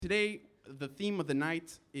Today, the theme of the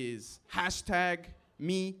night is hashtag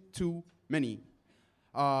me too many.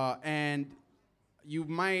 And you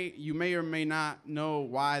may or may not know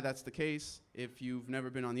why that's the case if you've never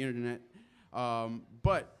been on the internet.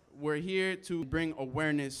 But we're here to bring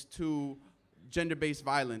awareness to gender-based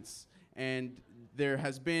violence. And there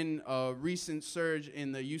has been a recent surge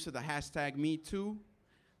in the use of the hashtag me too.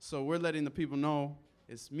 So we're letting the people know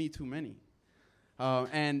it's me too many.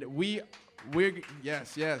 And we're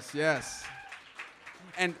yes.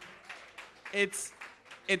 And it's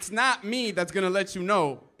not me that's gonna let you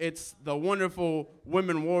know. It's the wonderful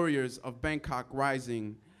women warriors of Bangkok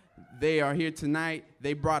Rising. They are here tonight.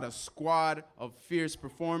 They brought a squad of fierce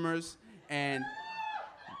performers, and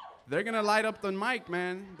they're gonna light up the mic,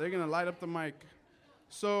 man. They're gonna light up the mic.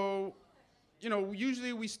 So,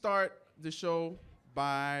 usually we start the show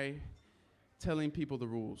by telling people the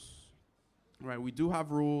rules. Right, we do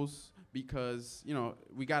have rules because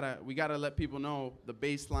we gotta let people know the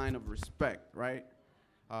baseline of respect, right?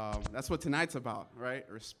 That's what tonight's about, right?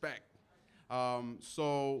 Respect.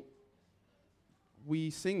 So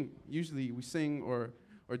we sing. Usually we sing or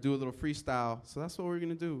do a little freestyle. So that's what we're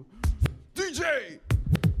gonna do. DJ,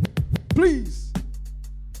 please.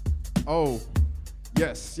 Oh,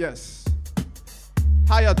 yes.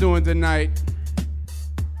 How y'all doing tonight?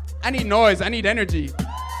 I need noise. I need energy.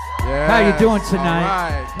 Yes. How you doing tonight?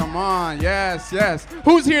 All right, come on, yes.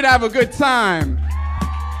 Who's here to have a good time?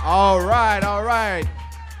 All right.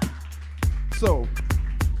 So,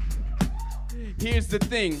 here's the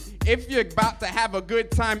thing. If you're about to have a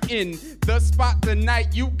good time in the spot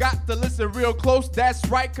tonight, you got to listen real close. That's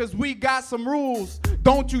right, cause we got some rules.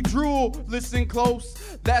 Don't you drool, listen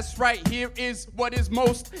close. That's right, here is what is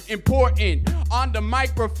most important. On the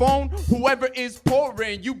microphone, whoever is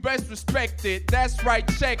pouring, you best respect it. That's right,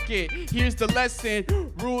 check it. Here's the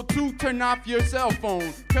lesson. Rule 2, turn off your cell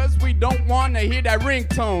phone. Cause we don't wanna hear that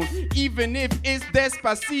ringtone, even if it's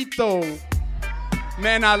Despacito.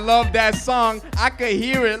 Man, I love that song. I could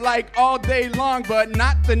hear it like all day long, but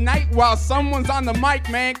not tonight while someone's on the mic,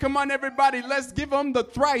 man. Come on, everybody, let's give them the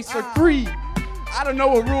thrice or three. I don't know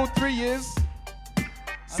what rule 3 is.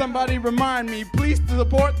 Somebody remind me. Please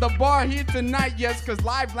support the bar here tonight, yes, because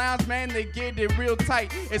Live Lounge, man, they get it real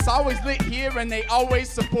tight. It's always lit here, and they always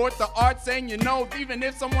support the arts. And even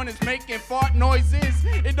if someone is making fart noises,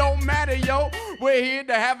 it don't matter, yo. We're here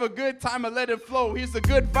to have a good time and let it flow. Here's the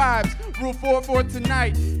good vibes. Rule 4 for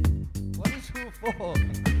tonight. What is rule 4?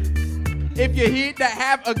 If you're here to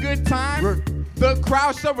have a good time, the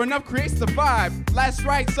crowd sure enough creates the vibe. That's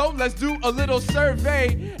right, so let's do a little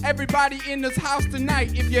survey. Everybody in this house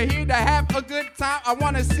tonight, if you're here to have a good time, I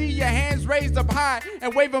want to see your hands raised up high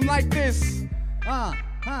and wave them like this.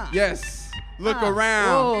 Yes, look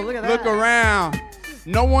around. Whoa, look at that. Look around.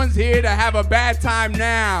 No one's here to have a bad time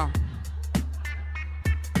now.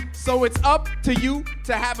 So it's up to you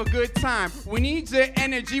to have a good time. We need your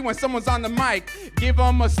energy when someone's on the mic. Give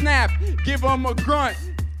them a snap, give them a grunt.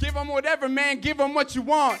 Give them whatever, man. Give them what you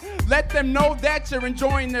want. Let them know that you're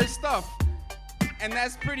enjoying their stuff. And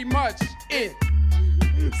that's pretty much it.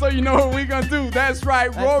 So you know what we gonna do. That's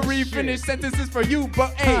right. Rory finished sentences for you.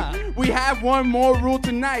 But hey, we have one more rule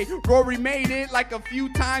tonight. Rory made it like a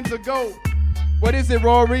few times ago. What is it,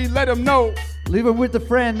 Rory? Let them know. Leave it with the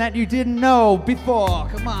friend that you didn't know before.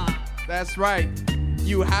 Come on. That's right.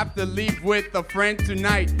 You have to leave with a friend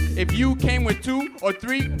tonight. If you came with 2 or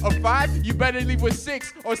 3 or 5, you better leave with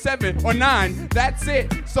 6 or 7 or 9. That's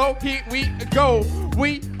it. So here we go.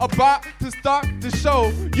 We about to start the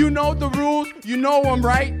show. You know the rules, you know them,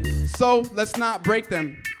 right? So let's not break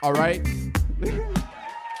them, all right?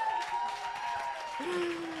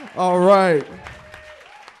 All right.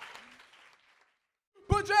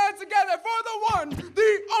 Put your hands together for the one,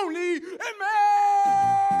 the only,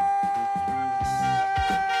 Amen!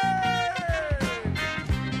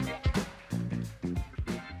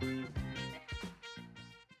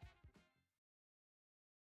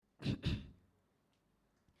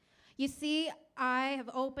 You see, I have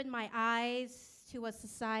opened my eyes to a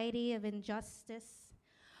society of injustice,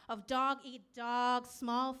 of dog eat dog,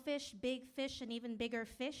 small fish, big fish, and even bigger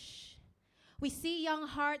fish. We see young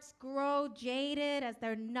hearts grow jaded as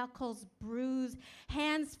their knuckles bruise,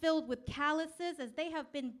 hands filled with calluses as they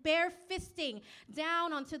have been bare-fisting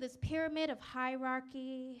down onto this pyramid of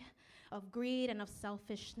hierarchy, of greed, and of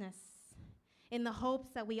selfishness, in the hopes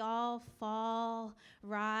that we all fall,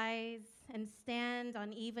 rise, and stand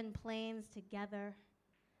on even planes together.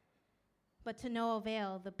 But to no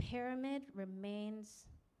avail, the pyramid remains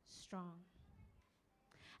strong.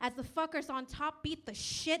 As the fuckers on top beat the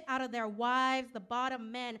shit out of their wives, the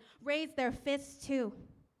bottom men raise their fists too.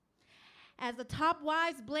 As the top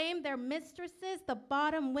wives blame their mistresses, the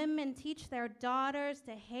bottom women teach their daughters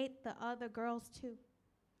to hate the other girls too.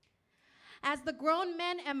 As the grown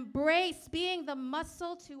men embrace being the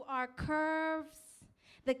muscle to our curves,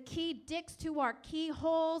 the key dicks to our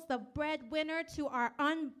keyholes, the breadwinner to our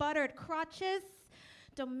unbuttered crotches,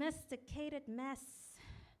 domesticated mess.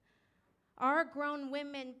 Our grown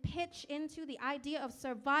women pitch into the idea of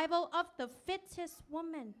survival of the fittest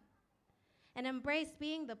woman and embrace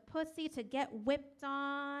being the pussy to get whipped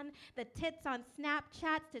on, the tits on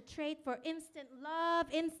Snapchats to trade for instant love,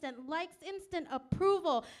 instant likes, instant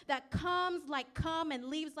approval that comes like cum and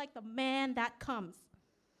leaves like the man that comes.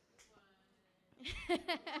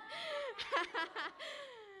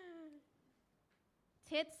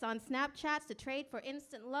 Tits on Snapchats to trade for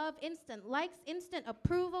instant love, instant likes, instant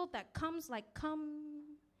approval that comes like cum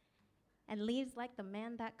and leaves like the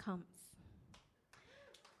man that comes.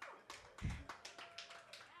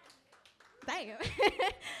 Damn.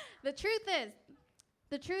 The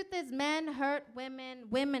truth is men hurt women,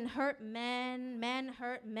 women hurt men, men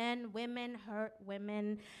hurt men, women hurt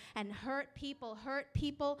women, and hurt people,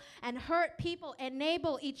 and hurt people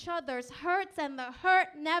enable each other's hurts, and the hurt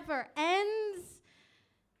never ends.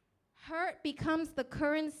 Hurt becomes the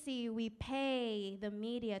currency we pay the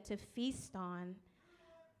media to feast on.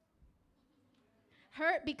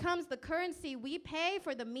 Hurt becomes the currency we pay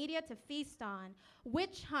for the media to feast on.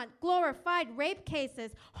 Witch hunt, glorified rape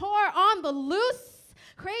cases, whore on the loose,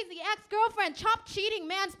 crazy ex-girlfriend chop cheating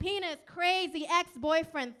man's penis, crazy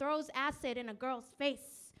ex-boyfriend throws acid in a girl's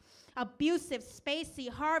face. Abusive, spacey,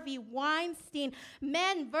 Harvey Weinstein,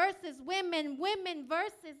 men versus women, women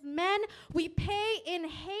versus men. We pay in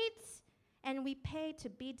hate and we pay to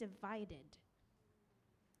be divided.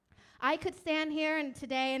 I could stand here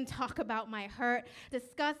today and talk about my hurt,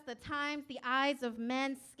 discuss the times the eyes of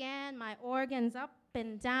men scan my organs up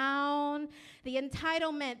and down, the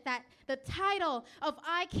entitlement that the title of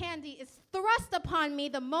eye candy is thrust upon me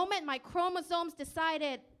the moment my chromosomes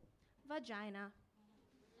decided vagina.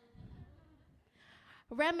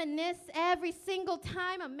 Reminisce every single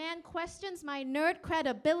time a man questions my nerd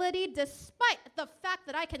credibility, despite the fact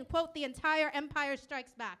that I can quote the entire Empire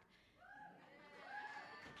Strikes Back.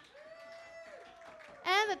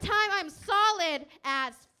 And the time I'm solid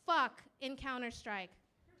as fuck in Counter-Strike.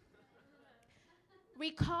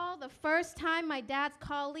 Recall the first time my dad's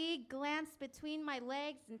colleague glanced between my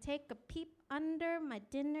legs and take a peep under my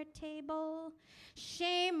dinner table.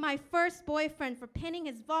 Shame my first boyfriend for pinning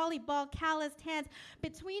his volleyball calloused hands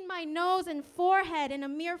between my nose and forehead in a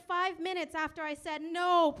mere 5 minutes after I said,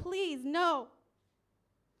 no, please, no.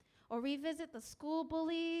 Or revisit the school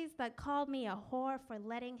bullies that called me a whore for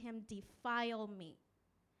letting him defile me.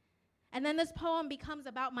 And then this poem becomes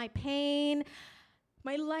about my pain.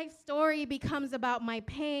 My life story becomes about my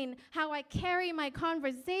pain, how I carry my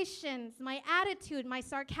conversations, my attitude, my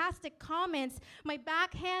sarcastic comments, my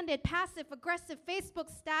backhanded, passive-aggressive Facebook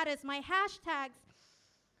status, my hashtags.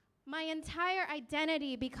 My entire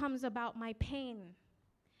identity becomes about my pain.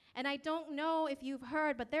 And I don't know if you've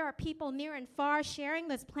heard, but there are people near and far sharing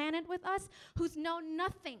this planet with us who's known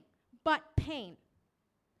nothing but pain.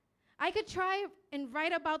 I could try and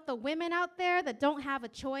write about the women out there that don't have a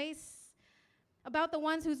choice, about the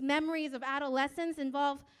ones whose memories of adolescence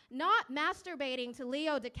involve not masturbating to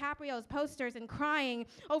Leo DiCaprio's posters and crying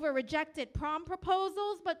over rejected prom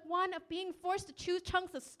proposals, but one of being forced to choose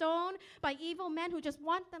chunks of stone by evil men who just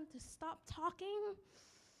want them to stop talking.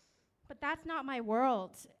 But that's not my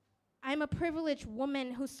world. I'm a privileged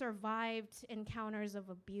woman who survived encounters of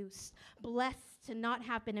abuse, blessed to not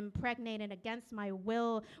have been impregnated against my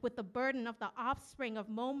will with the burden of the offspring of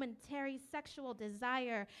momentary sexual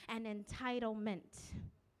desire and entitlement.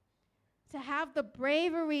 To have the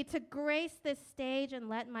bravery to grace this stage and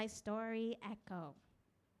let my story echo.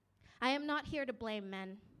 I am not here to blame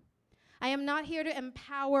men. I am not here to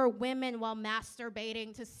empower women while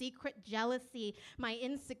masturbating to secret jealousy my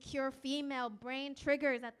insecure female brain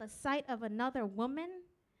triggers at the sight of another woman.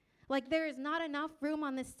 Like there is not enough room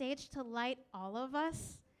on the stage to light all of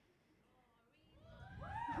us.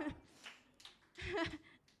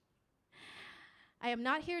 I am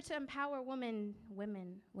not here to empower women,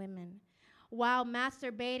 while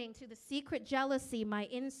masturbating to the secret jealousy my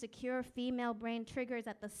insecure female brain triggers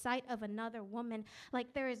at the sight of another woman,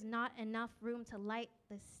 like there is not enough room to light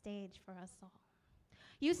this stage for us all.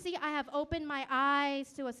 You see, I have opened my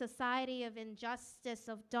eyes to a society of injustice,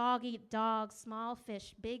 of dog eat dog, small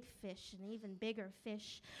fish, big fish, and even bigger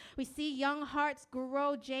fish. We see young hearts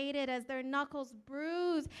grow jaded as their knuckles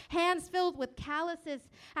bruise, hands filled with calluses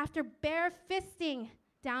after bare fisting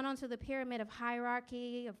down onto the pyramid of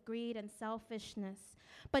hierarchy, of greed and selfishness.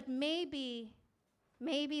 But maybe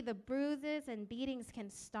the bruises and beatings can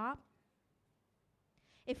stop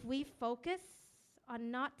if we focus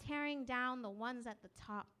on not tearing down the ones at the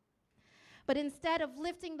top, but instead of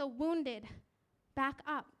lifting the wounded back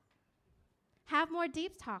up. Have more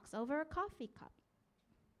deep talks over a coffee cup.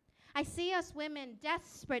 I see us women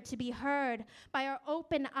desperate to be heard by our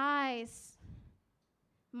open eyes,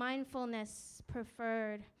 mindfulness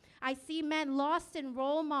preferred. I see men lost in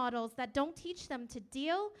role models that don't teach them to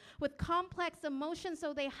deal with complex emotions,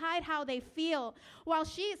 so they hide how they feel. While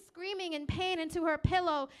she is screaming in pain into her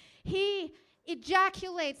pillow, he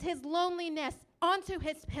ejaculates his loneliness onto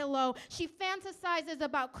his pillow. She fantasizes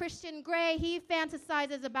about Christian Grey. He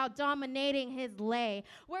fantasizes about dominating his lay.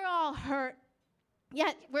 We're all hurt,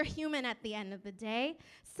 yet we're human at the end of the day.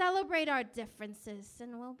 Celebrate our differences,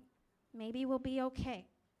 and maybe we'll be okay.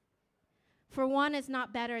 For one is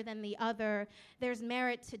not better than the other. There's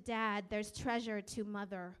merit to dad, there's treasure to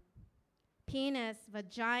mother. Penis,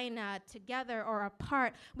 vagina, together or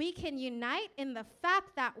apart, we can unite in the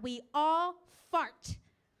fact that we all fart.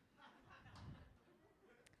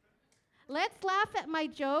 Let's laugh at my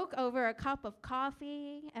joke over a cup of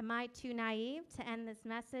coffee. Am I too naive to end this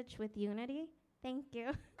message with unity? Thank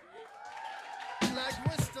you. Like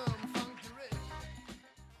wisdom, funky rich.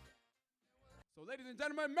 So, ladies and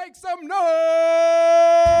gentlemen, make some noise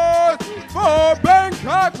for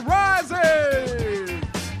Bangkok Rising!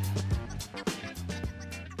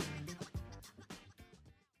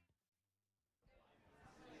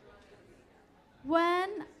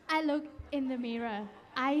 When I look in the mirror,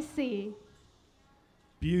 I see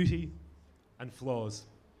beauty and flaws.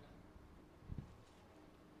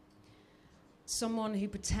 Someone who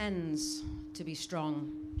pretends to be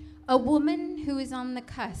strong. A woman who is on the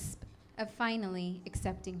cusp of finally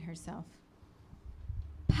accepting herself.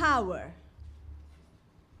 Power.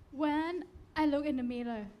 when I look in the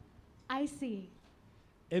mirror, I see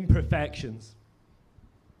imperfections.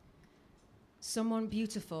 Someone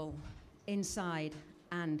beautiful inside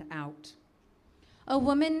and out. A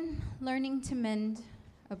woman learning to mend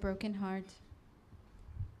a broken heart.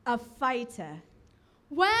 A fighter.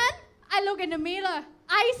 When I look in the mirror,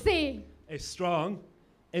 I see A strong,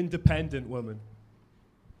 independent woman.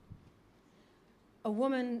 A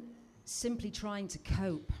woman simply trying to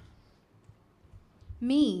cope.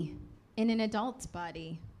 Me in an adult's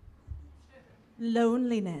body.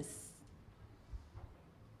 Loneliness.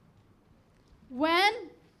 when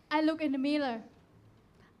I look in the mirror,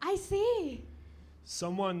 I see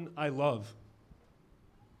Someone I love.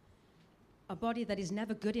 A body that is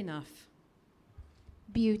never good enough.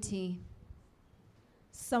 Beauty.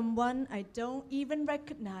 Someone I don't even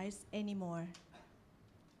recognize anymore.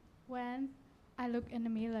 when I look in the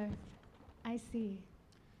mirror, I see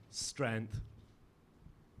Strength.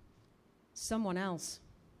 Someone else.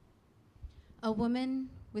 A woman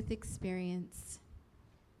with experience.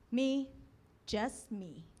 Me, just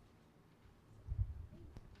me.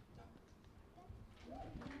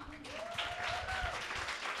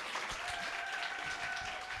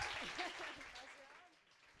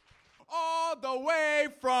 All the way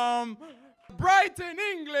from Brighton,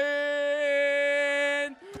 England,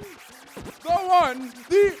 the one,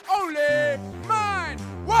 the only, Mind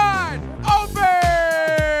Wide Open!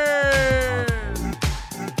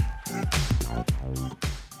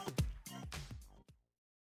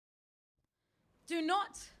 Do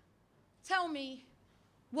not tell me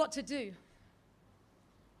what to do.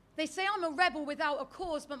 They say I'm a rebel without a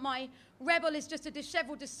cause, but my rebel is just a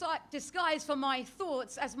disheveled disguise for my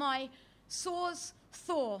thoughts as my sores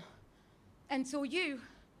thaw until you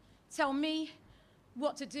tell me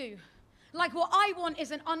what to do. Like what I want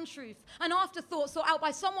is an untruth, an afterthought sought out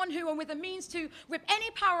by someone who, and with a means to rip any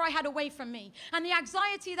power I had away from me. And the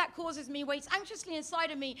anxiety that causes me waits anxiously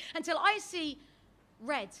inside of me until I see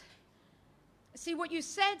red. See, what you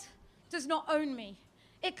said does not own me.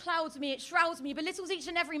 It clouds me, it shrouds me, belittles each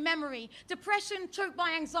and every memory. Depression choked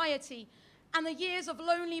by anxiety, and the years of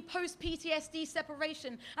lonely post-PTSD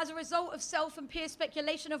separation as a result of self and peer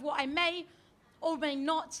speculation of what I may or may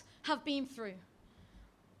not have been through.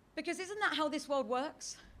 Because isn't that how this world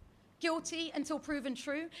works? Guilty until proven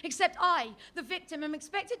true. Except I, the victim, am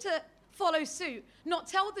expected to follow suit, not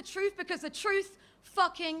tell the truth because the truth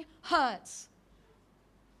fucking hurts.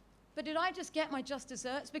 But did I just get my just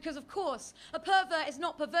desserts? Because of course, a pervert is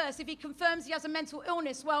not perverse if he confirms he has a mental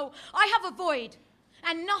illness. Well, I have a void,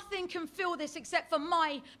 and nothing can fill this except for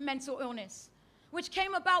my mental illness, which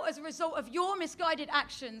came about as a result of your misguided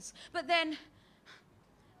actions. But then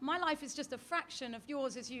My life is just a fraction of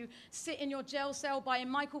yours as you sit in your jail cell buying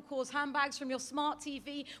Michael Kors handbags from your smart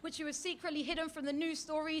TV, which you have secretly hidden from the news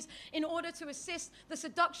stories in order to assist the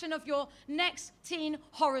seduction of your next teen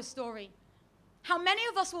horror story. How many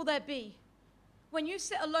of us will there be? When you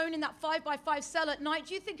sit alone in that 5x5 cell at night,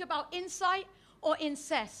 do you think about insight or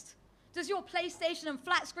incest? Does your PlayStation and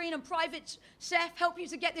flat screen and private chef help you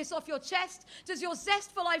to get this off your chest? Does your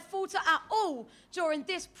zest for life falter at all during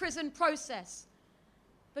this prison process?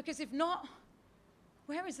 Because if not,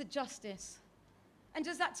 where is the justice? And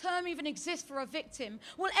does that term even exist for a victim?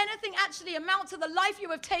 Will anything actually amount to the life you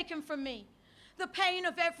have taken from me? The pain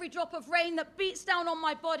of every drop of rain that beats down on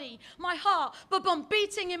my body, my heart, boom,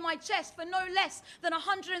 beating in my chest for no less than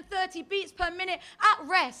 130 beats per minute at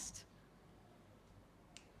rest.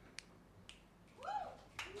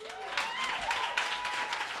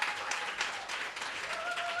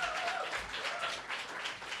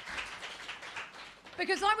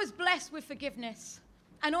 Because I was blessed with forgiveness,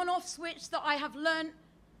 an on-off switch that I have learned.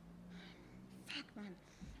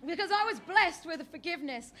 Because I was blessed with a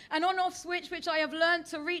forgiveness, an on-off switch which I have learned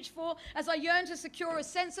to reach for as I yearn to secure a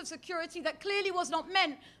sense of security that clearly was not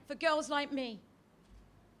meant for girls like me.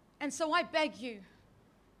 And so I beg you,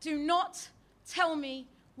 do not tell me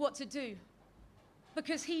what to do,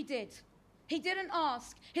 because he did. He didn't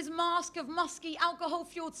ask. His mask of musky,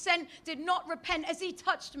 alcohol-fueled scent did not repent as he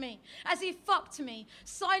touched me, as he fucked me,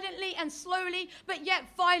 silently and slowly, but yet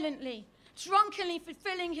violently, drunkenly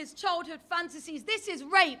fulfilling his childhood fantasies. This is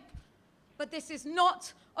rape, but this is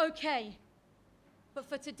not okay. But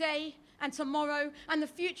for today and tomorrow and the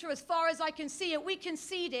future, as far as I can see it, we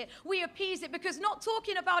concede it, we appease it, because not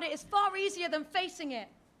talking about it is far easier than facing it.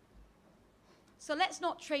 So let's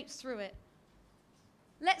not traipse through it.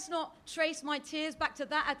 Let's not trace my tears back to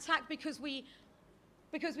that attack because we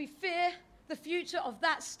fear the future of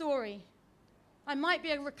that story. I might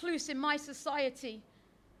be a recluse in my society.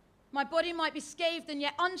 My body might be scathed in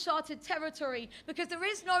yet uncharted territory because there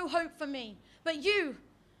is no hope for me. But you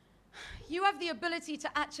have the ability to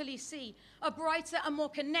actually see a brighter and more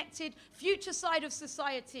connected future side of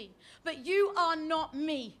society. But you are not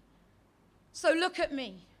me. So look at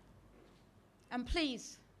me. And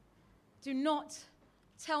please, do not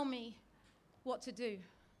tell me what to do.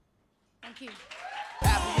 Thank you.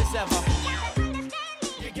 Happy as ever.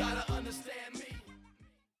 You gotta understand me.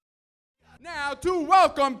 Now to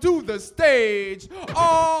welcome to the stage,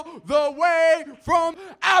 all the way from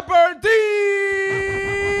Aberdeen,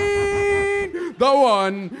 the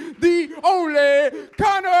one, the only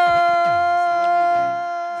Connor.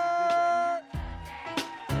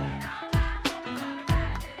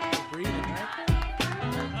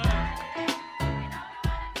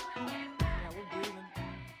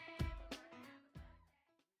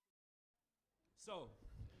 So,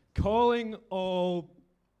 calling all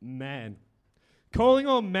men. Calling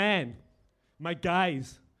all men, my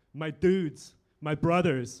guys, my dudes, my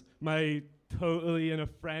brothers, my totally in a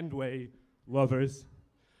friend way lovers.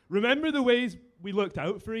 Remember the ways we looked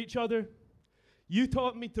out for each other? You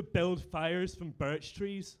taught me to build fires from birch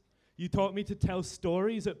trees. You taught me to tell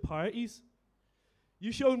stories at parties.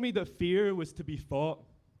 You showed me that fear was to be fought.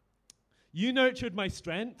 You nurtured my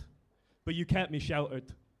strength, but you kept me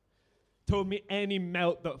sheltered. Told me any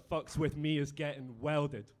melt that fucks with me is getting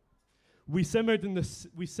welded. We simmered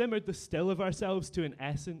the still of ourselves to an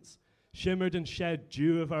essence, shimmered and shed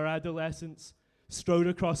dew of our adolescence, strode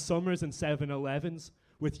across summers and 7-Elevens.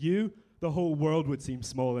 With you, the whole world would seem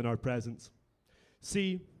small in our presence.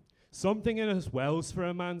 See, something in us wells for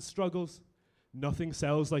a man's struggles. Nothing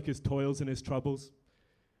sells like his toils and his troubles.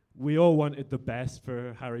 We all wanted the best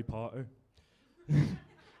for Harry Potter.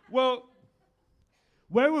 Well,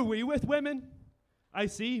 where were we with women? I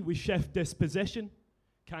see, we shift disposition.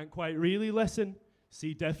 Can't quite really listen.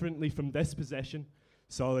 See differently from disposition.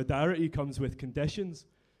 Solidarity comes with conditions.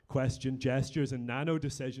 Question gestures and nano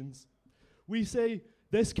decisions. We say,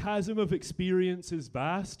 this chasm of experience is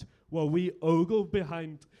vast, while we ogle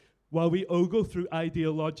through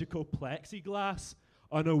ideological plexiglass,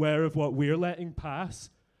 unaware of what we're letting pass.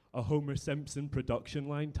 A Homer Simpson production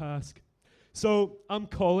line task. So I'm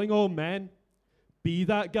calling all men. Be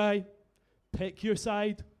that guy. Pick your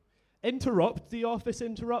side. Interrupt the office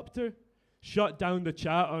interrupter. Shut down the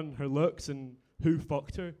chat on her looks and who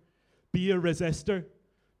fucked her. Be a resistor.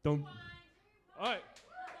 Don't. Alright.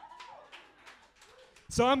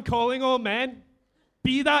 So I'm calling all men.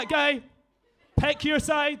 Be that guy. Pick your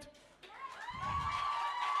side.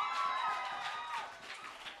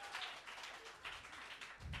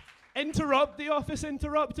 Interrupt the office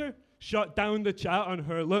interrupter. Shut down the chat on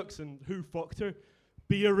her looks and who fucked her.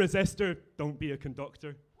 Be a resistor, don't be a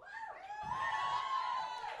conductor.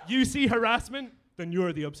 You see harassment, then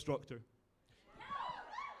you're the obstructor.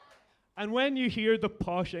 And when you hear the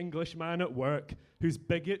posh Englishman at work, whose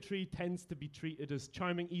bigotry tends to be treated as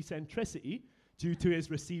charming eccentricity due to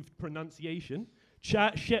his received pronunciation,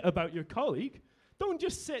 chat shit about your colleague, don't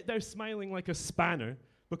just sit there smiling like a spanner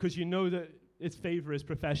because you know that its favour is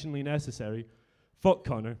professionally necessary. Fuck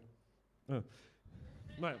Connor. Oh.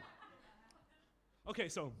 Right. Okay,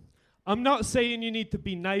 so I'm not saying you need to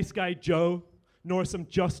be nice guy Joe, nor some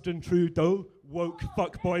Justin Trudeau woke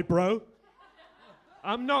fuckboy bro.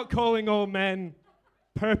 I'm not calling all men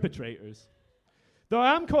perpetrators. Though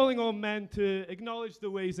I am calling on men to acknowledge the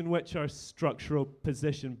ways in which our structural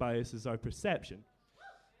position biases our perception.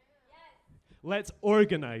 Let's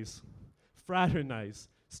organize, fraternize,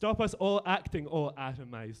 stop us all acting all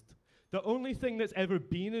atomized. The only thing that's ever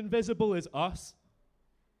been invisible is us,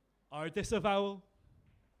 our disavowal.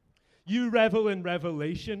 You revel in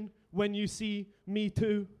revelation when you see Me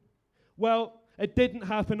Too. Well, it didn't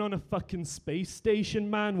happen on a fucking space station,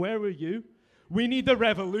 man. Where were you? We need a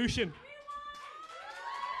revolution.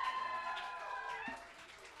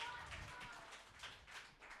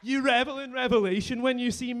 You revel in revelation when you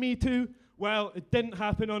see Me Too? Well, it didn't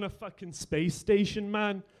happen on a fucking space station,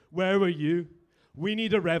 man. Where were you? We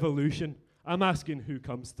need a revolution. I'm asking who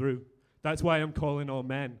comes through. That's why I'm calling all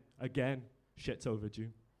men. Again, shit's overdue.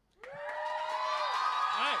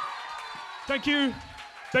 All right. Thank you.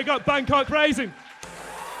 Big up Bangkok Rising.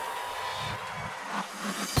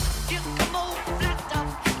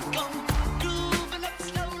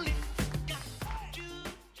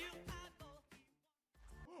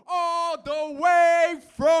 All the way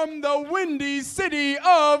from the windy city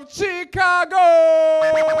of Chicago,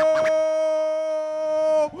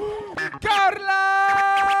 Carla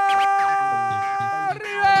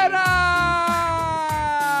Rivera.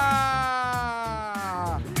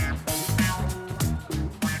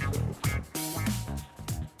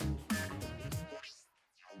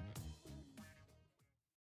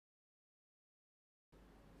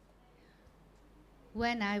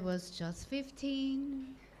 When I was just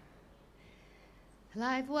 15,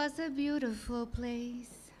 life was a beautiful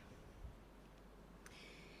place.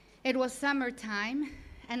 It was summertime,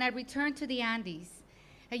 and I returned to the Andes,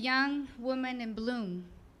 a young woman in bloom,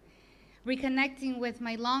 reconnecting with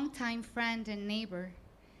my longtime friend and neighbor,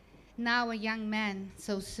 now a young man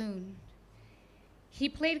so soon. He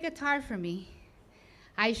played guitar for me.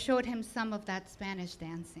 I showed him some of that Spanish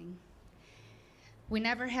dancing. We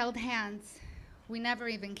never held hands. We never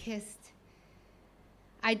even kissed.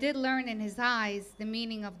 I did learn in his eyes the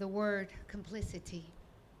meaning of the word complicity.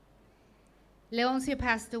 Leoncio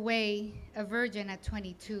passed away, a virgin at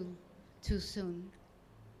 22, too soon.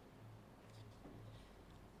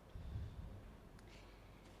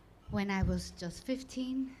 When I was just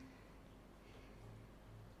 15,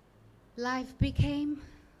 life became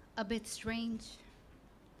a bit strange.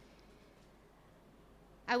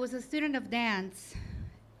 I was a student of dance,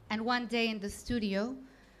 and one day in the studio,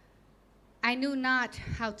 I knew not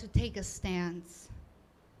how to take a stance.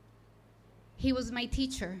 He was my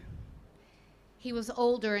teacher. He was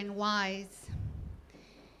older and wise.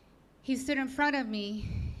 He stood in front of me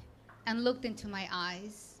and looked into my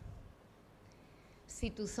eyes. Si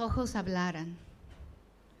tus ojos hablaran,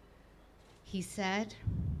 he said,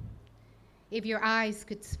 if your eyes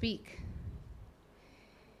could speak.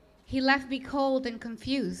 He left me cold and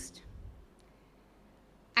confused.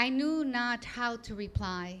 I knew not how to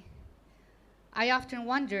reply. I often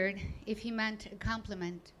wondered if he meant a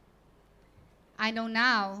compliment. I know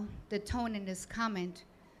now the tone in his comment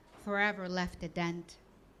forever left a dent.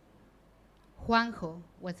 Juanjo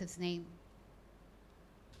was his name.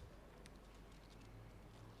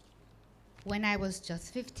 When I was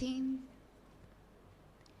just 15,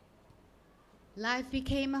 life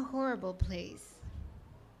became a horrible place.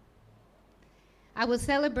 I was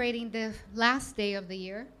celebrating the last day of the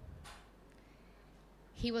year.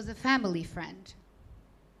 He was a family friend,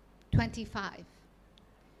 25.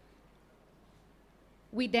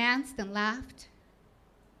 We danced and laughed,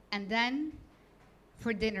 and then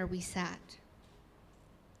for dinner we sat.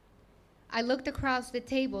 I looked across the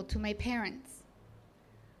table to my parents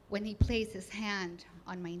when he placed his hand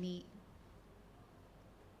on my knee.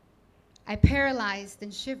 I paralyzed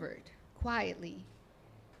and shivered quietly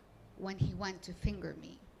when he went to finger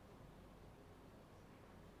me.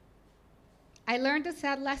 I learned a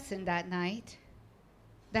sad lesson that night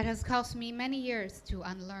that has cost me many years to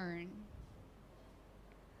unlearn.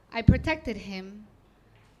 I protected him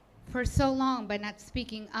for so long by not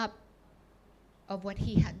speaking up of what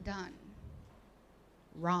he had done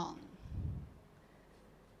wrong.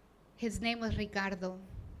 His name was Ricardo,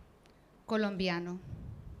 Colombiano.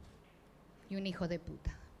 y un hijo de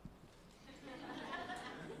puta.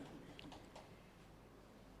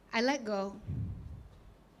 I let go.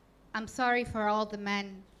 I'm sorry for all the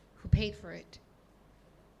men who paid for it.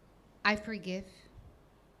 I forgive,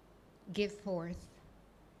 give forth,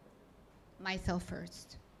 myself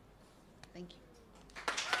first. Thank you.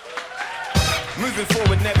 Moving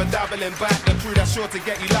forward, never doubling back. The crew that's sure to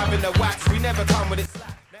get you love in the wax. We never come with it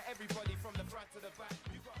slack. Now everybody from the front to the back.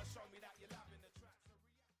 You gotta show me that you're loving the track.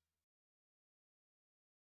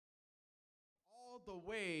 All the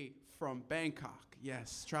way from Bangkok.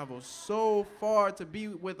 Yes, traveled so far to be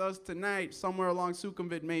with us tonight, somewhere along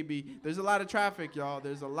Sukhumvit maybe. There's a lot of traffic, y'all.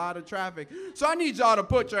 There's a lot of traffic. So I need y'all to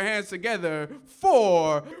put your hands together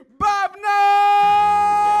for Bhavna!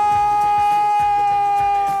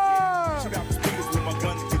 Shoot out the speakers with my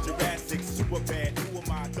guns, get your ass sick, super bad. Who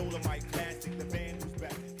am I? Dolomite classic, the band who's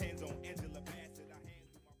back. Hands on Angela Bassett, I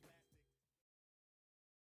handle my plastic.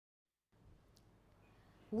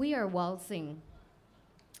 We are waltzing.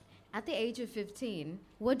 At the age of 15,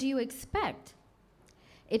 what do you expect?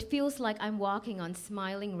 It feels like I'm walking on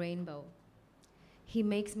smiling rainbow. He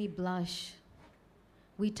makes me blush.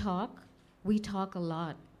 We talk a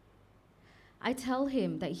lot. I tell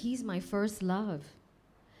him that he's my first love.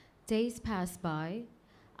 Days pass by,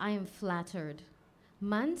 I am flattered.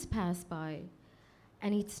 Months pass by,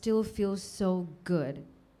 and it still feels so good.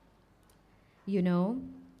 You know,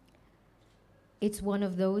 it's one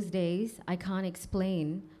of those days I can't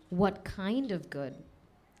explain what kind of good.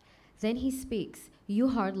 Then he speaks, you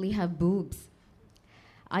hardly have boobs.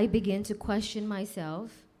 I begin to question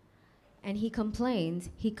myself, and he complains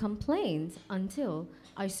until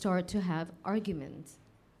I start to have arguments.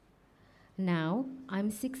 Now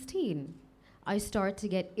I'm 16. I start to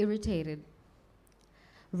get irritated,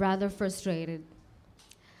 rather frustrated.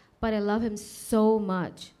 But I love him so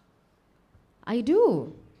much. I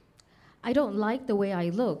do. I don't like the way I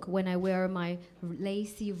look when I wear my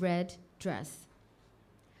lacy red dress.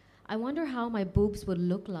 I wonder how my boobs would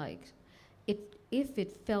look like if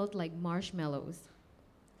it felt like marshmallows.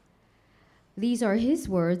 These are his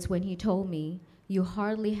words when he told me, you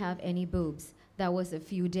hardly have any boobs. That was a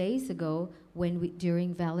few days ago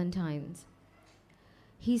during Valentine's.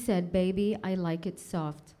 He said, baby, I like it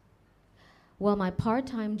soft. Well, my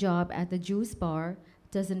part-time job at the juice bar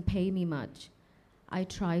doesn't pay me much. I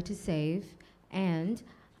try to save, and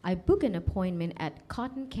I book an appointment at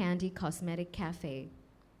Cotton Candy Cosmetic Cafe.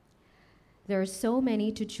 There are so many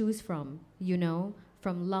to choose from, you know,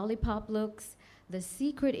 from lollipop looks, the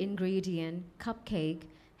secret ingredient, cupcake,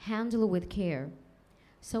 handle with care.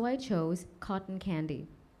 So I chose Cotton Candy.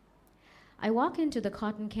 I walk into the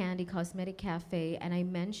Cotton Candy Cosmetic Cafe and I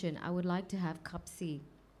mention I would like to have cup C.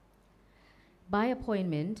 By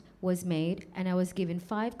appointment was made and I was given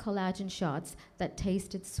 5 collagen shots that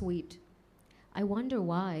tasted sweet. I wonder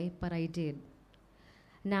why, but I did.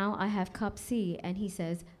 Now I have cup C and he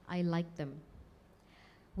says, I like them.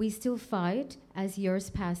 We still fight as years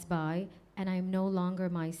pass by and I'm no longer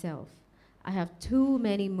myself. I have too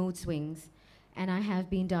many mood swings and I have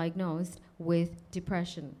been diagnosed with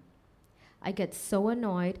depression. I get so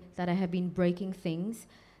annoyed that I have been breaking things.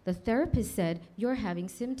 The therapist said, you're having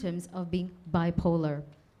symptoms of being bipolar.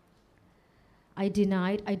 I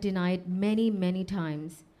denied many, many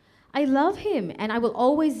times. I love him, and I will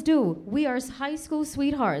always do. We are high school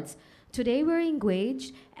sweethearts. Today we're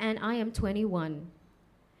engaged, and I am 21.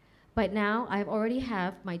 But now I already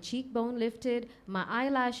have my cheekbone lifted, my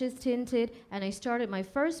eyelashes tinted, and I started my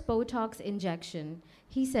first Botox injection.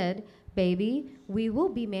 He said, baby, we will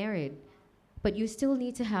be married, but you still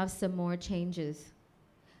need to have some more changes.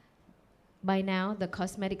 By now, the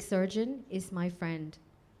cosmetic surgeon is my friend.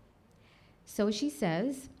 So she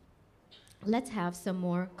says, let's have some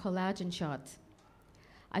more collagen shots.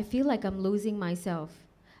 I feel like I'm losing myself.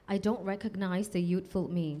 I don't recognize the youthful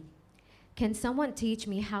me. Can someone teach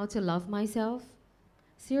me how to love myself?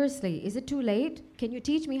 Seriously, is it too late? Can you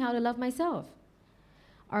teach me how to love myself?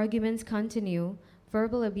 Arguments continue,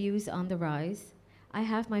 verbal abuse on the rise. I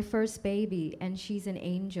have my first baby, and she's an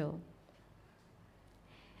angel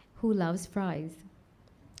who loves fries.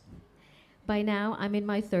 By now, I'm in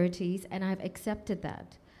my 30s, and I've accepted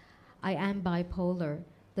that. I am bipolar.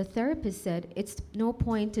 The therapist said, it's no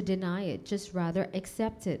point to deny it, just rather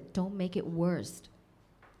accept it. Don't make it worse.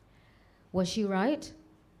 Was she right?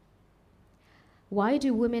 Why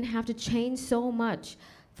do women have to change so much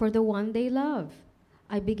for the one they love?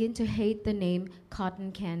 I begin to hate the name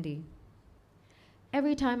Cotton Candy.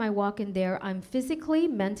 Every time I walk in there, I'm physically,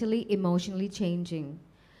 mentally, emotionally changing.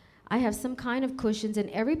 I have some kind of cushions in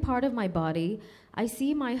every part of my body. I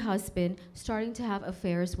see my husband starting to have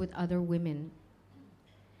affairs with other women.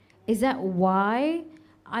 Is that why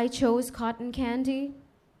I chose cotton candy?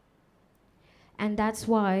 And that's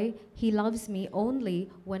why he loves me only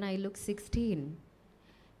when I look 16.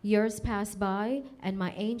 Years pass by, and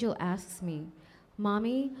my angel asks me,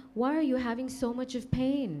 Mommy, why are you having so much of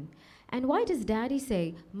pain? And why does Daddy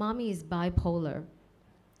say Mommy is bipolar?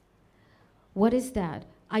 What is that?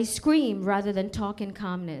 I scream rather than talk in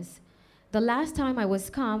calmness. The last time I was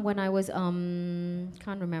calm when I was,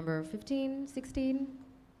 can't remember, 15, 16,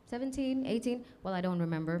 17, 18? Well, I don't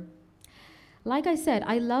remember. Like I said,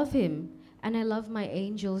 I love him, and I love my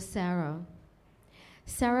angel, Sarah.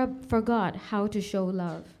 Sarah forgot how to show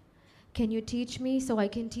love. Can you teach me so I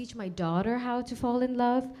can teach my daughter how to fall in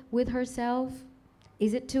love with herself?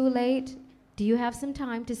 Is it too late? Do you have some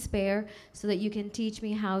time to spare so that you can teach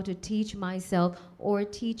me how to teach myself or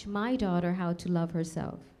teach my daughter how to love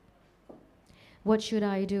herself? What should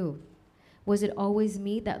I do? Was it always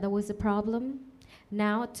me that was the problem?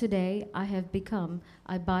 Now, today, I have become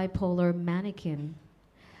a bipolar mannequin.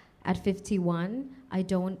 At 51, I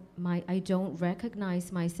don't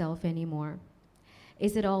recognize myself anymore.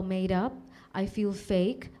 Is it all made up? I feel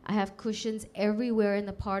fake. I have cushions everywhere in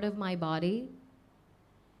the part of my body.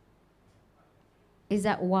 Is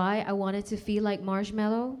that why I wanted to feel like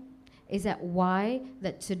Marshmallow? Is that why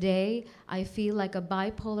that today I feel like a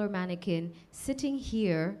bipolar mannequin sitting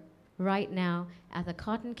here right now at the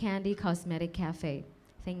Cotton Candy Cosmetic Cafe?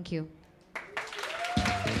 Thank you.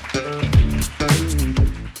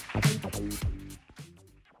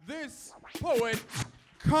 This poet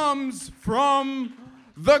comes from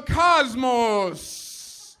the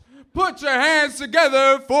cosmos. Put your hands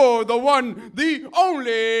together for the one, the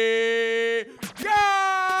only Guy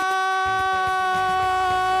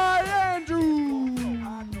Andrews.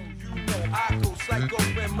 I go psycho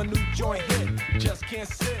when my new joint hit. Just can't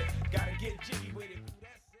sit. Gotta get jiggy with it.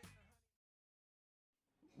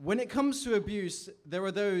 When it comes to abuse, there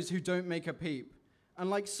are those who don't make a peep. And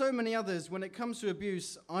like so many others, when it comes to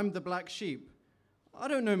abuse, I'm the black sheep. I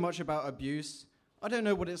don't know much about abuse. I don't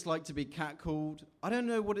know what it's like to be catcalled. I don't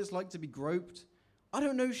know what it's like to be groped. I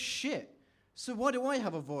don't know shit. So why do I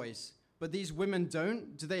have a voice? But these women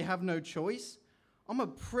don't? Do they have no choice? I'm a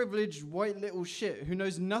privileged white little shit who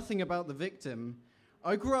knows nothing about the victim.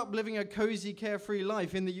 I grew up living a cozy, carefree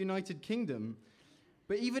life in the United Kingdom.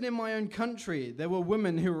 But even in my own country, there were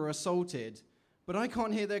women who were assaulted. But I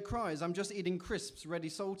can't hear their cries. I'm just eating crisps ready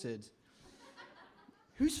salted.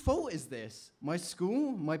 Whose fault is this? My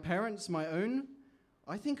school? My parents? My own?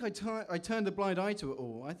 I think I turned a blind eye to it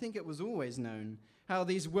all. I think it was always known how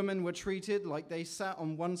these women were treated like they sat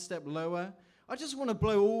on one step lower. I just want to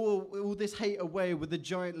blow all this hate away with a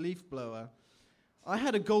giant leaf blower. I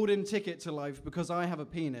had a golden ticket to life because I have a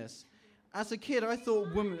penis. As a kid, I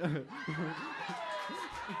thought women...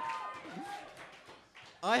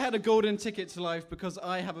 I had a golden ticket to life because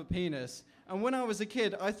I have a penis. And when I was a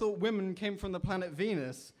kid, I thought women came from the planet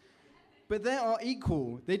Venus. But they are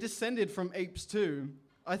equal. They descended from apes too.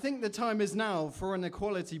 I think the time is now for an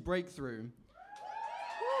equality breakthrough.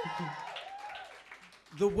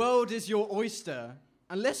 The world is your oyster.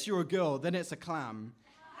 Unless you're a girl, then it's a clam.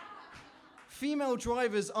 Female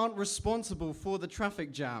drivers aren't responsible for the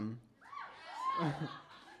traffic jam.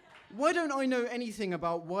 Why don't I know anything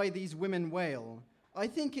about why these women wail? I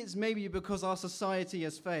think it's maybe because our society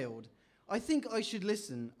has failed. I think I should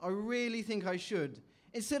listen. I really think I should.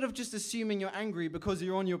 Instead of just assuming you're angry because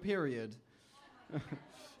you're on your period.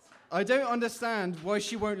 I don't understand why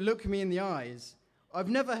she won't look me in the eyes. I've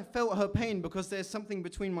never felt her pain because there's something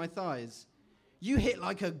between my thighs. You hit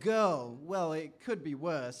like a girl. Well, it could be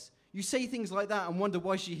worse. You say things like that and wonder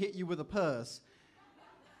why she hit you with a purse.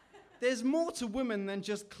 There's more to women than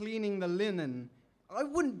just cleaning the linen. I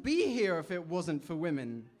wouldn't be here if it wasn't for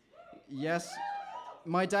women. Yes,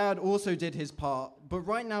 my dad also did his part, but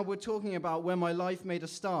right now we're talking about where my life made a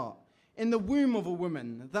start. In the womb of a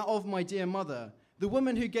woman, that of my dear mother, the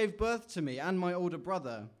woman who gave birth to me and my older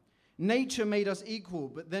brother. Nature made us equal,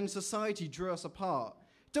 but then society drew us apart.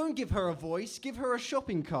 Don't give her a voice, give her a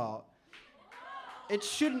shopping cart. It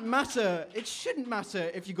shouldn't matter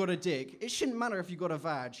if you got a dick. It shouldn't matter if you got a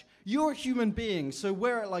vag. You're a human being, so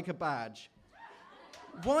wear it like a badge.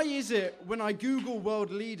 Why is it when I Google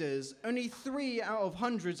world leaders, only 3 out of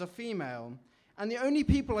hundreds are female, and the only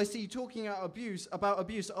people I see talking about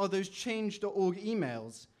abuse are those change.org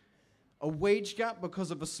emails? A wage gap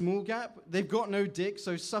because of a small gap? They've got no dick,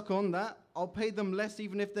 so suck on that. I'll pay them less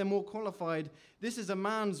even if they're more qualified. This is a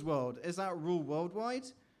man's world. Is that rule worldwide?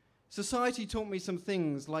 Society taught me some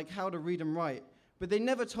things, like how to read and write, but they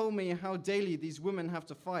never told me how daily these women have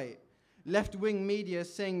to fight. Left-wing media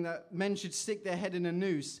saying that men should stick their head in a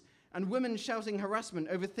noose. and women shouting harassment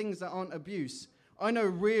over things that aren't abuse. I know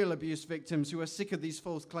real abuse victims who are sick of these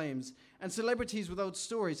false claims, and celebrities with old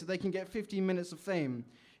stories so they can get 15 minutes of fame.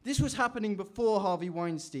 This was happening before Harvey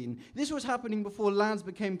Weinstein. This was happening before lands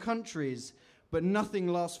became countries, but nothing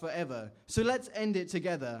lasts forever. So let's end it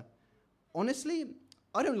together. Honestly,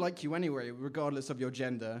 I don't like you anyway, regardless of your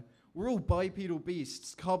gender. We're all bipedal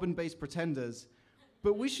beasts, carbon-based pretenders.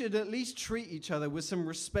 But we should at least treat each other with some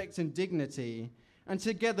respect and dignity. And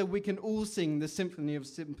together we can all sing the symphony of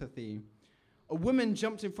sympathy. A woman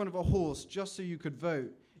jumped in front of a horse just so you could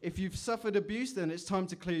vote. If you've suffered abuse, then it's time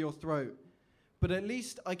to clear your throat. But at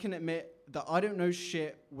least I can admit that I don't know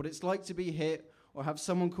shit, what it's like to be hit or have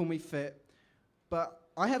someone call me fit. But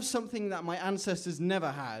I have something that my ancestors never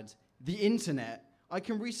had, the internet. I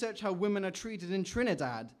can research how women are treated in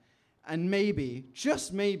Trinidad. And maybe,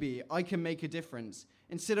 just maybe, I can make a difference,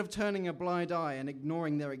 instead of turning a blind eye and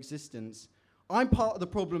ignoring their existence. I'm part of the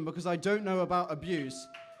problem because I don't know about abuse.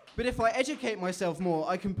 But if I educate myself more,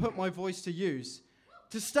 I can put my voice to use,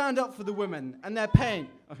 to stand up for the women and their pain.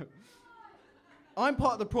 I'm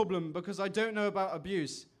part of the problem because I don't know about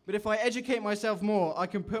abuse. But if I educate myself more, I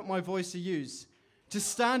can put my voice to use, to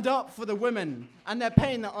stand up for the women and their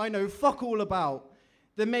pain that I know fuck all about.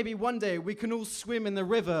 Then maybe one day we can all swim in the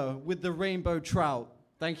river with the rainbow trout.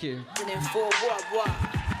 Thank you. What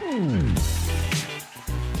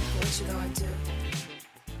you gonna do?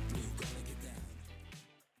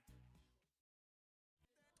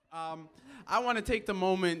 I want to take the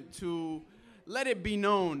moment to let it be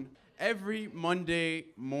known every Monday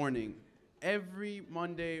morning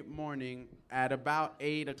at about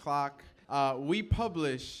 8 o'clock, we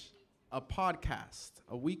publish a podcast,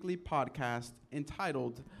 a weekly podcast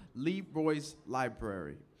entitled Leroy's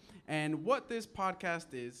Library. And what this podcast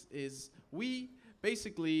is we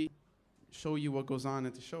basically show you what goes on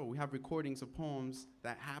at the show. We have recordings of poems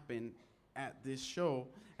that happen at this show.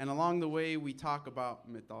 And along the way, we talk about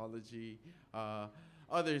mythology,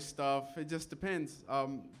 other stuff. It just depends.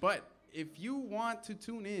 But if you want to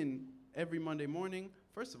tune in every Monday morning,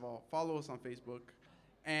 first of all, follow us on Facebook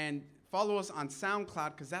and follow us on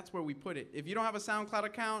SoundCloud, because that's where we put it. If you don't have a SoundCloud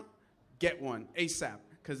account, get one ASAP,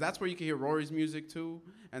 because that's where you can hear Rory's music too,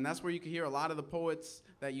 and that's where you can hear a lot of the poets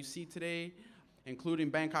that you see today, including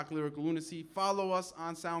Bangkok Lyrical Lunacy. Follow us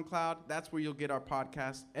on SoundCloud. That's where you'll get our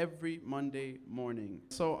podcast every Monday morning.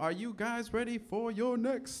 So are you guys ready for your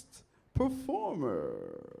next performer?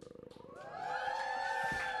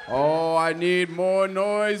 Oh, I need more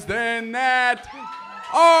noise than that.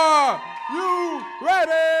 Are you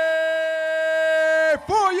ready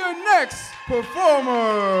for your next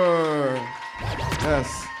performer?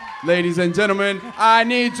 Yes, ladies and gentlemen, I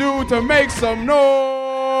need you to make some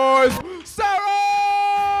noise. Sarah!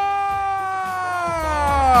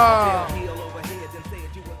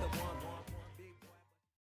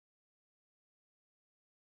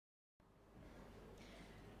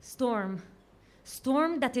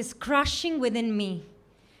 Storm that is crushing within me,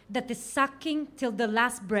 that is sucking till the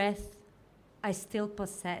last breath I still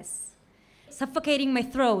possess, suffocating my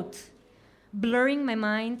throat, blurring my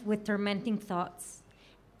mind with tormenting thoughts,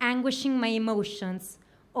 anguishing my emotions,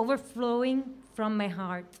 overflowing from my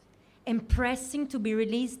heart, and pressing to be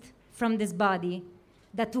released from this body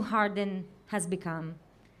that too hardened has become,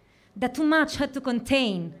 that too much had to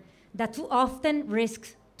contain, that too often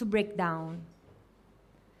risks to break down.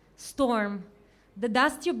 Storm, the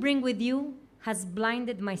dust you bring with you has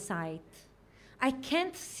blinded my sight. I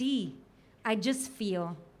can't see, I just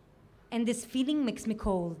feel, and this feeling makes me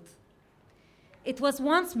cold. It was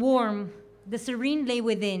once warm, the serene lay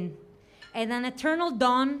within, and an eternal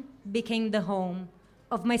dawn became the home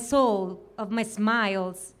of my soul, of my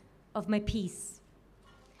smiles, of my peace.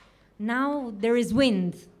 Now there is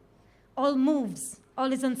wind, all moves,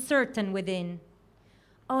 all is uncertain within,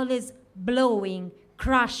 all is blowing,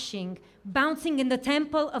 crushing, bouncing in the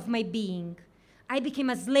temple of my being. I became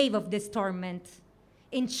a slave of this torment,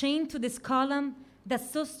 enchained to this column that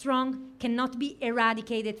so strong cannot be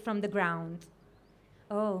eradicated from the ground.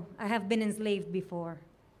 Oh, I have been enslaved before.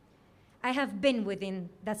 I have been within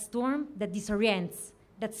that storm that disorients,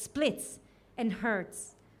 that splits and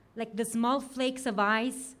hurts, like the small flakes of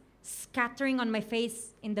ice scattering on my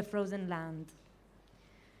face in the frozen land.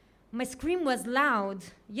 My scream was loud,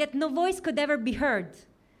 yet no voice could ever be heard.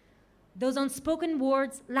 Those unspoken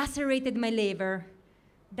words lacerated my liver,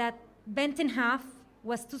 that, bent in half,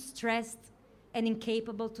 was too stressed and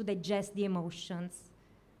incapable to digest the emotions.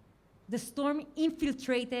 The storm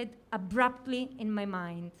infiltrated abruptly in my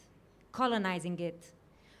mind, colonizing it,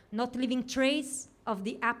 not leaving trace of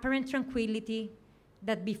the apparent tranquility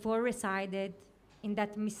that before resided in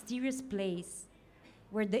that mysterious place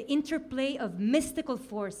where the interplay of mystical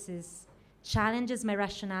forces challenges my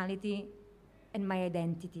rationality and my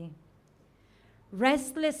identity.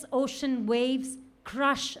 Restless ocean waves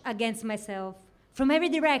crush against myself from every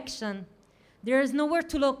direction. There is nowhere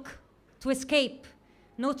to look, to escape,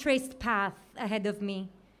 no traced path ahead of me,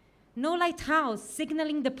 no lighthouse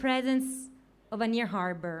signaling the presence of a near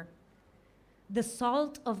harbor. The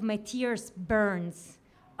salt of my tears burns,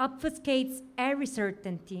 obfuscates every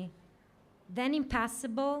certainty. Then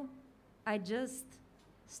impassable, I just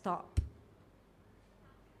stop.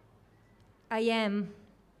 I am,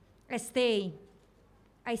 I stay,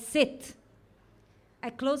 I sit. I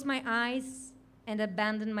close my eyes and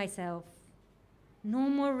abandon myself. No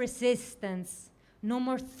more resistance, no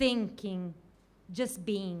more thinking, just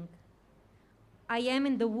being. I am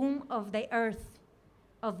in the womb of the earth,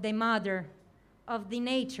 of the mother, of the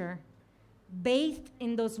nature, bathed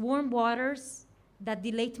in those warm waters that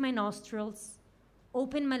dilate my nostrils,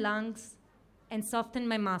 open my lungs, and soften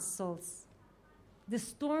my muscles. The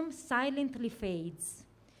storm silently fades,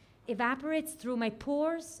 evaporates through my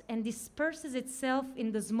pores, and disperses itself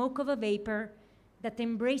in the smoke of a vapor that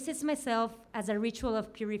embraces myself as a ritual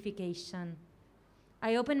of purification.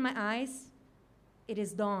 I open my eyes. It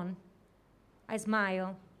is dawn. I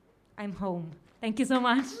smile. I'm home. Thank you so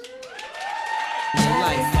much.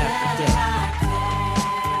 Life after death.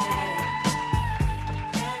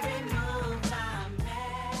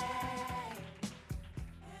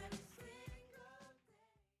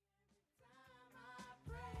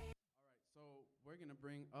 We're going to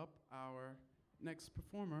bring up our next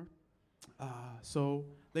performer. So,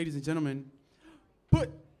 ladies and gentlemen, put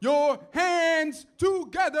your hands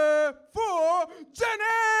together for Jenny!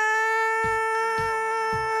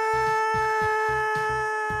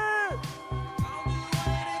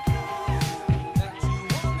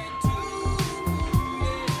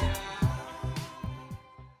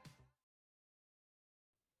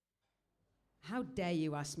 How dare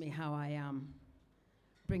you ask me how I am,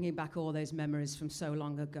 bringing back all those memories from so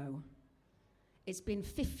long ago. It's been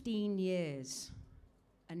 15 years,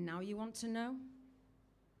 and now you want to know?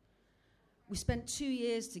 We spent 2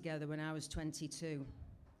 years together when I was 22.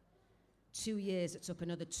 2 years it took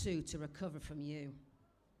another 2 to recover from you.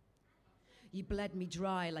 You bled me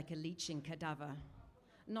dry like a leeching cadaver,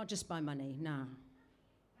 not just by money, nah.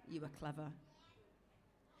 You were clever.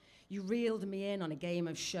 You reeled me in on a game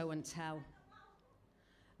of show and tell.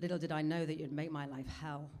 Little did I know that you'd make my life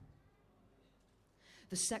hell.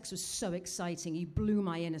 The sex was so exciting, you blew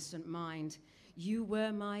my innocent mind. You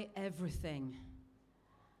were my everything,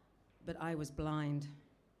 but I was blind.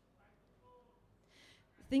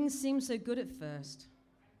 Things seemed so good at first.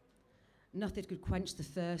 Nothing could quench the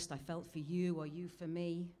thirst I felt for you or you for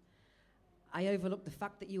me. I overlooked the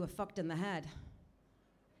fact that you were fucked in the head.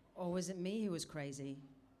 Or was it me who was crazy?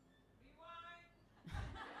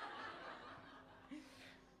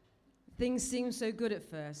 Things seemed so good at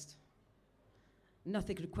first.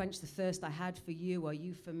 Nothing could quench the thirst I had for you or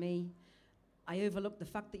you for me. I overlooked the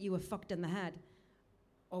fact that you were fucked in the head.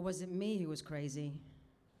 Or was it me who was crazy?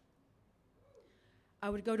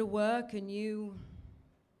 I would go to work and you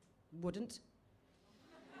wouldn't.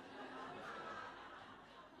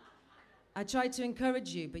 I tried to encourage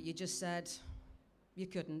you, but you just said you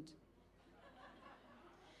couldn't.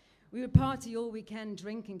 We would party all weekend,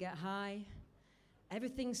 drink and get high.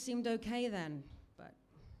 Everything seemed okay then, but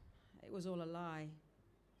it was all a lie.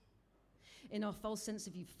 In our false sense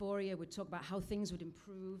of euphoria, we'd talk about how things would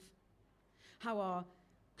improve, how our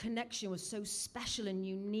connection was so special and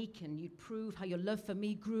unique, and you'd prove how your love for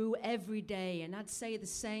me grew every day, and I'd say the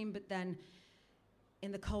same, but then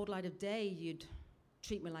in the cold light of day, you'd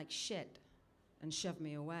treat me like shit and shove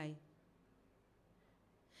me away.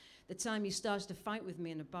 The time you started to fight with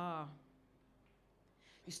me in a bar,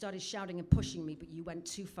 you started shouting and pushing me, but you went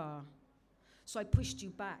too far. So I pushed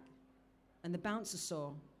you back, and the bouncer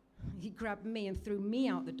saw. He grabbed me and threw me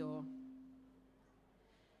out the door.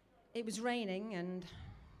 It was raining, and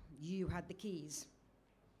you had the keys.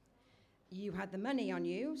 You had the money on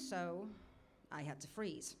you, so I had to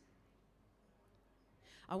freeze.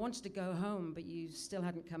 I wanted to go home, but you still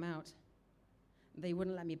hadn't come out. They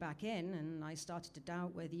wouldn't let me back in, and I started to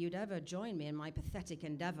doubt whether you'd ever join me in my pathetic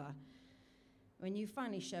endeavor. When you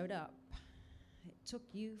finally showed up, it took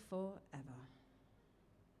you forever.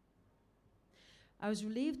 I was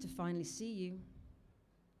relieved to finally see you,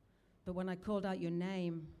 but when I called out your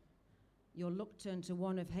name, your look turned to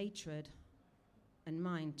one of hatred and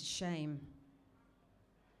mine to shame.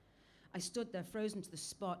 I stood there frozen to the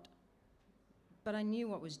spot, but I knew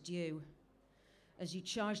what was due as you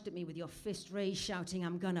charged at me with your fist raised, shouting,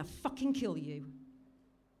 "I'm gonna fucking kill you."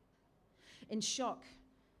 In shock,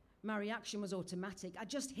 My reaction was automatic. I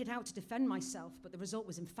just hit out to defend myself, but the result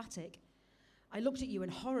was emphatic. I looked at you in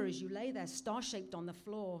horror as you lay there, star-shaped on the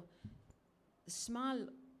floor. The smile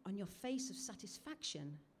on your face of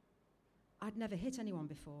satisfaction. I'd never hit anyone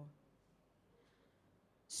before.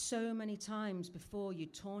 So many times before you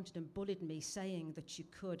taunted and bullied me, saying that you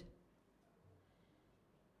could.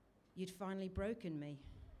 You'd finally broken me.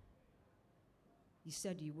 You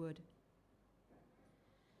said you would.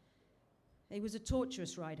 It was a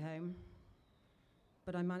torturous ride home,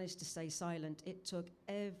 but I managed to stay silent. It took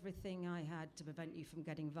everything I had to prevent you from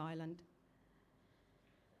getting violent.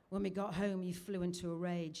 When we got home, you flew into a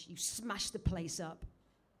rage. You smashed the place up.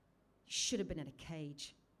 You should have been in a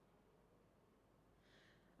cage.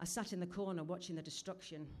 I sat in the corner watching the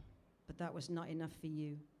destruction, but that was not enough for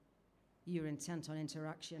you. You were intent on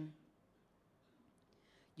interaction.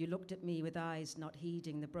 You looked at me with eyes not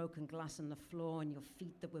heeding the broken glass on the floor and your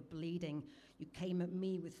feet that were bleeding. You came at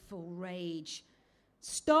me with full rage.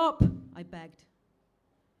 Stop, I begged.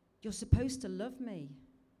 You're supposed to love me.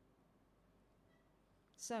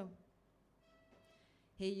 So,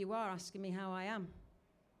 here you are asking me how I am.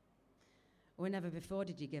 When never before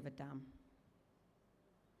did you give a damn.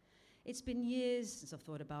 It's been years since I've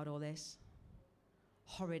thought about all this.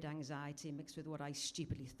 Horrid anxiety mixed with what I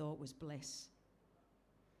stupidly thought was bliss.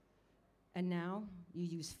 And now you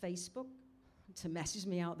use Facebook to message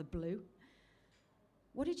me out the blue.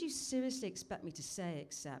 What did you seriously expect me to say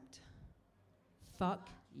except, fuck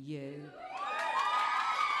you?